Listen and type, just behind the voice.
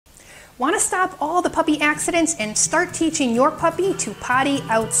Want to stop all the puppy accidents and start teaching your puppy to potty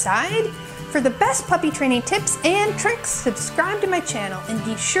outside? For the best puppy training tips and tricks, subscribe to my channel and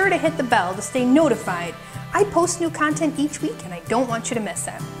be sure to hit the bell to stay notified. I post new content each week and I don't want you to miss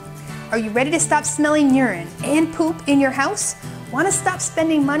it. Are you ready to stop smelling urine and poop in your house? Want to stop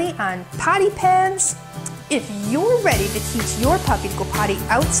spending money on potty pads? If you're ready to teach your puppy to go potty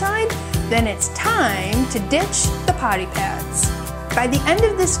outside, then it's time to ditch the potty pads. By the end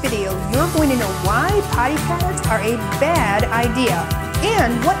of this video, you're going to know why potty pads are a bad idea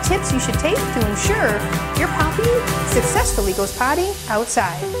and what tips you should take to ensure your puppy successfully goes potty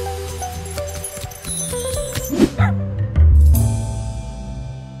outside.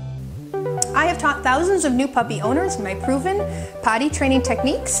 I have taught thousands of new puppy owners my proven potty training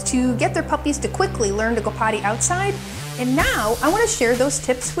techniques to get their puppies to quickly learn to go potty outside, and now I want to share those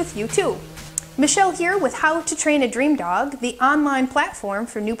tips with you too. Michelle here with How to Train a Dream Dog, the online platform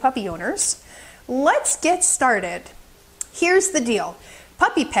for new puppy owners. Let's get started. Here's the deal.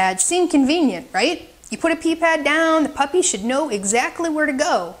 Puppy pads seem convenient, right? You put a pee pad down, the puppy should know exactly where to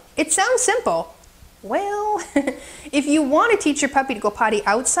go. It sounds simple. Well, if you want to teach your puppy to go potty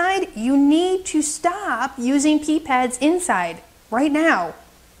outside, you need to stop using pee pads inside right now,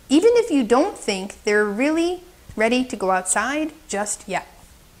 even if you don't think they're really ready to go outside just yet.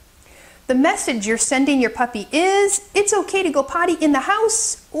 The message you're sending your puppy is, it's okay to go potty in the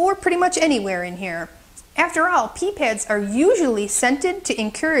house or pretty much anywhere in here. After all, pee pads are usually scented to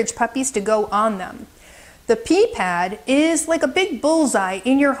encourage puppies to go on them. The pee pad is like a big bullseye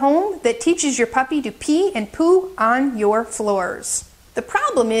in your home that teaches your puppy to pee and poo on your floors. The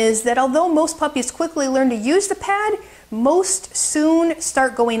problem is that although most puppies quickly learn to use the pad, most soon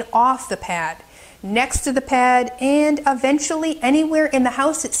start going off the pad, next to the pad, and eventually anywhere in the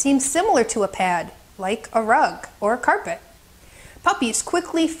house that seems similar to a pad, like a rug or a carpet. Puppies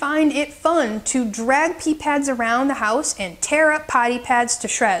quickly find it fun to drag pee pads around the house and tear up potty pads to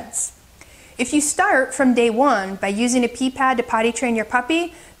shreds. If you start from day one by using a pee pad to potty train your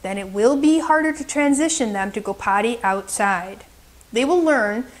puppy, then it will be harder to transition them to go potty outside. They will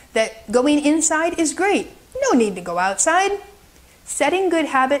learn that going inside is great. No need to go outside. Setting good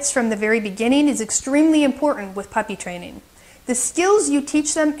habits from the very beginning is extremely important with puppy training. The skills you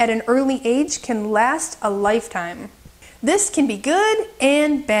teach them at an early age can last a lifetime. This can be good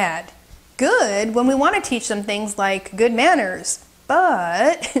and bad. Good when we want to teach them things like good manners,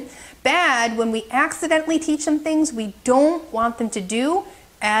 but bad when we accidentally teach them things we don't want them to do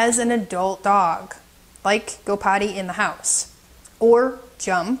as an adult dog, like go potty in the house, or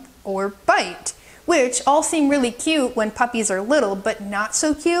jump, or bite, which all seem really cute when puppies are little, but not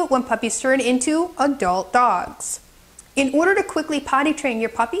so cute when puppies turn into adult dogs. In order to quickly potty train your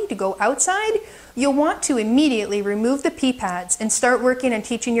puppy to go outside, you'll want to immediately remove the pee pads and start working on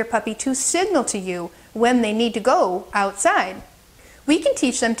teaching your puppy to signal to you when they need to go outside. We can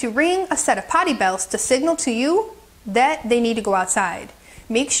teach them to ring a set of potty bells to signal to you that they need to go outside.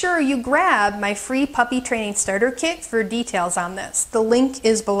 Make sure you grab my free puppy training starter kit for details on this. The link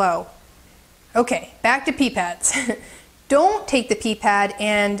is below. Okay, back to pee pads. Don't take the pee pad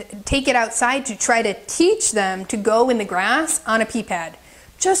and take it outside to try to teach them to go in the grass on a pee pad.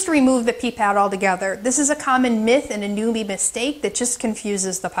 Just remove the pee pad altogether. This is a common myth and a newbie mistake that just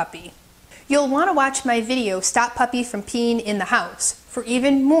confuses the puppy. You'll want to watch my video, Stop Puppy from Peeing in the House, for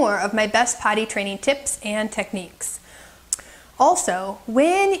even more of my best potty training tips and techniques. Also,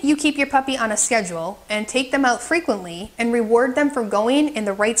 when you keep your puppy on a schedule and take them out frequently and reward them for going in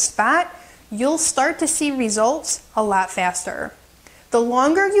the right spot, you'll start to see results a lot faster. The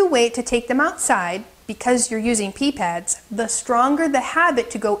longer you wait to take them outside, because you're using pee pads, the stronger the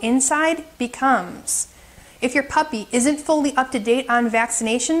habit to go inside becomes. If your puppy isn't fully up to date on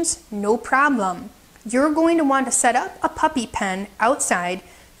vaccinations, no problem. You're going to want to set up a puppy pen outside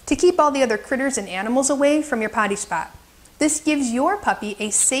to keep all the other critters and animals away from your potty spot. This gives your puppy a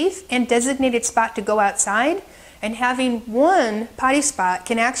safe and designated spot to go outside, and having one potty spot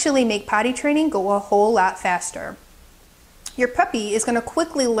can actually make potty training go a whole lot faster. Your puppy is going to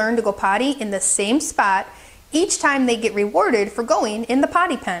quickly learn to go potty in the same spot each time they get rewarded for going in the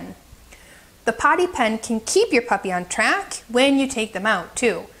potty pen. The potty pen can keep your puppy on track when you take them out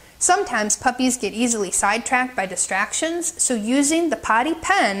too. Sometimes puppies get easily sidetracked by distractions, so using the potty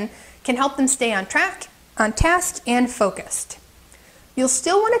pen can help them stay on track, on task, and focused. You'll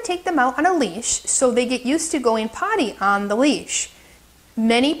still want to take them out on a leash so they get used to going potty on the leash.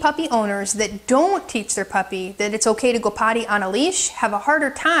 Many puppy owners that don't teach their puppy that it's okay to go potty on a leash have a harder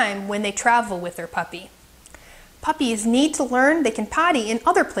time when they travel with their puppy. Puppies need to learn they can potty in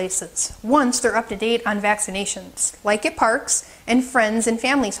other places once they're up to date on vaccinations, like at parks and friends and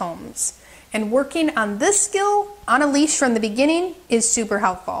families' homes. And working on this skill on a leash from the beginning is super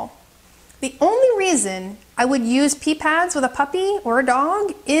helpful. The only reason I would use pee pads with a puppy or a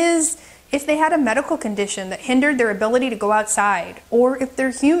dog is if they had a medical condition that hindered their ability to go outside, or if their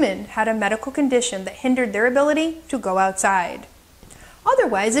human had a medical condition that hindered their ability to go outside.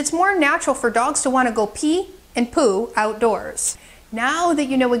 Otherwise, it's more natural for dogs to want to go pee and poo outdoors. Now that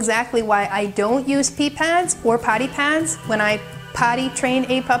you know exactly why I don't use pee pads or potty pads when I potty train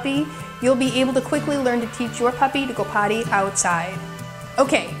a puppy, you'll be able to quickly learn to teach your puppy to go potty outside.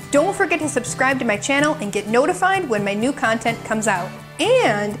 Okay, don't forget to subscribe to my channel and get notified when my new content comes out.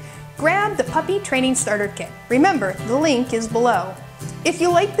 And grab the Puppy Training Starter Kit. Remember, the link is below. If you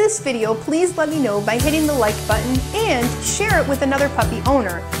like this video, please let me know by hitting the like button and share it with another puppy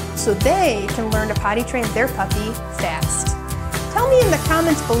owner so they can learn to potty train their puppy fast. Tell me in the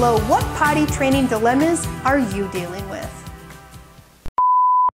comments below, what potty training dilemmas are you dealing with?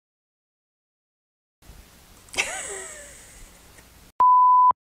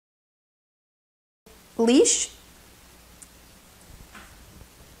 Leash?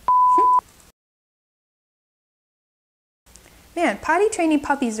 Man, potty training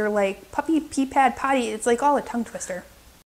puppies are like puppy pee pad potty. It's like all a tongue twister.